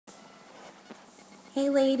Hey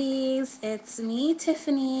ladies, it's me,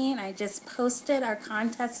 Tiffany, and I just posted our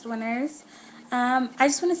contest winners. I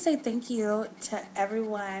just want to say thank you to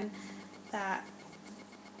everyone that,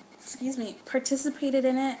 participated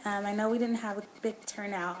in it. I know we didn't have a big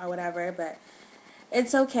turnout or whatever, but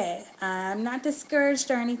it's okay. I'm not discouraged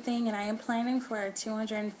or anything, and I am planning for our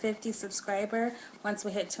 250 subscriber once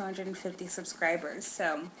we hit 250 subscribers.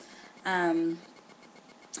 So, um,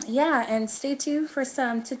 yeah, and stay tuned for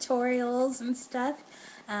some tutorials and stuff.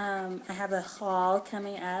 I have a haul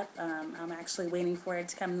coming up. I'm actually waiting for it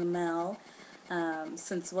to come in the mail.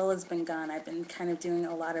 Since Will has been gone, I've been kind of doing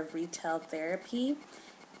a lot of retail therapy,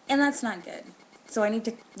 and that's not good. So I need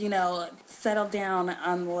to, settle down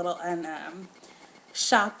on the little on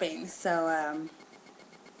shopping. So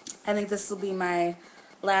I think this will be my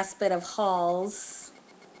last bit of hauls.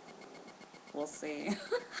 We'll see.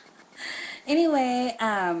 Anyway,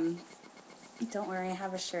 don't worry, I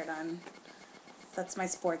have a shirt on. That's my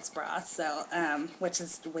sports bra, so, which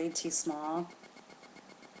is way too small.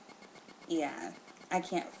 Yeah, I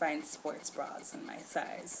can't find sports bras in my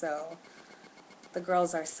size, so the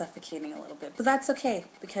girls are suffocating a little bit. But that's okay,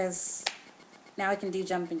 because now I can do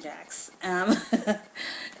jumping jacks.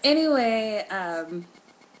 Anyway, I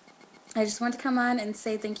just want to come on and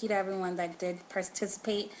say thank you to everyone that did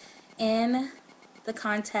participate in the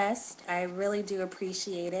contest. I really do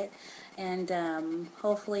appreciate it. And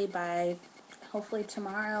hopefully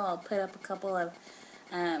tomorrow I'll put up a couple of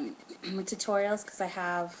tutorials, because I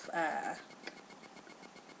have that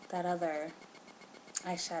other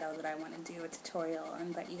eyeshadow that I want to do a tutorial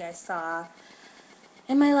on that you guys saw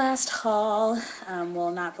in my last haul.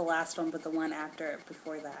 Well, not the last one, but the one after it,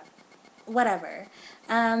 before that. Whatever.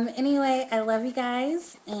 Anyway, I love you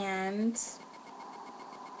guys, and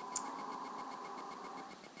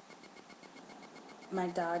my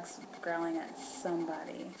dog's growling at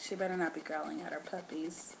somebody. She better not be growling at our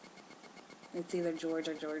puppies. It's either George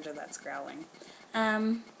or Georgia that's growling.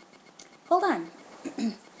 Um, Hold on.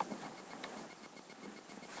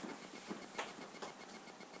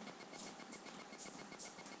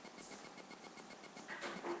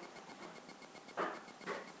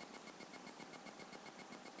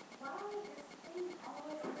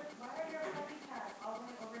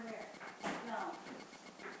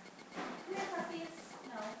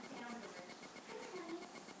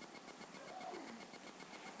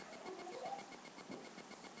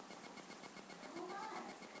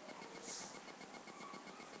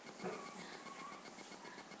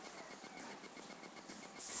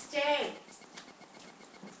 Stay.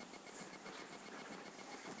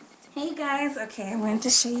 Hey guys, okay, I wanted to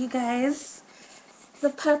show you guys the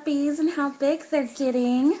puppies and how big they're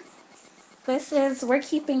getting. We're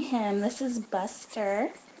keeping him. This is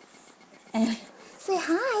Buster. And say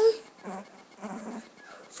hi.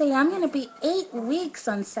 Say, I'm going to be 8 weeks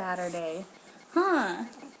on Saturday. Huh.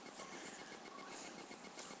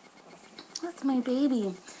 That's my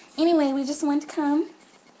baby. Anyway, we just want to come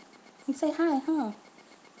and say hi, huh?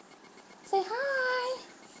 Say hi.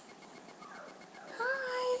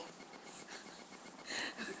 Hi.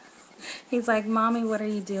 He's like, Mommy, what are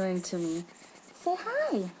you doing to me? Say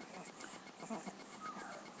hi.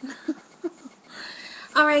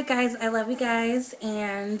 Alright, guys, I love you guys,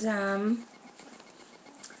 and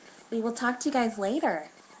we will talk to you guys later.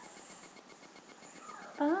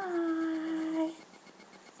 Bye.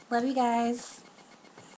 Love you guys.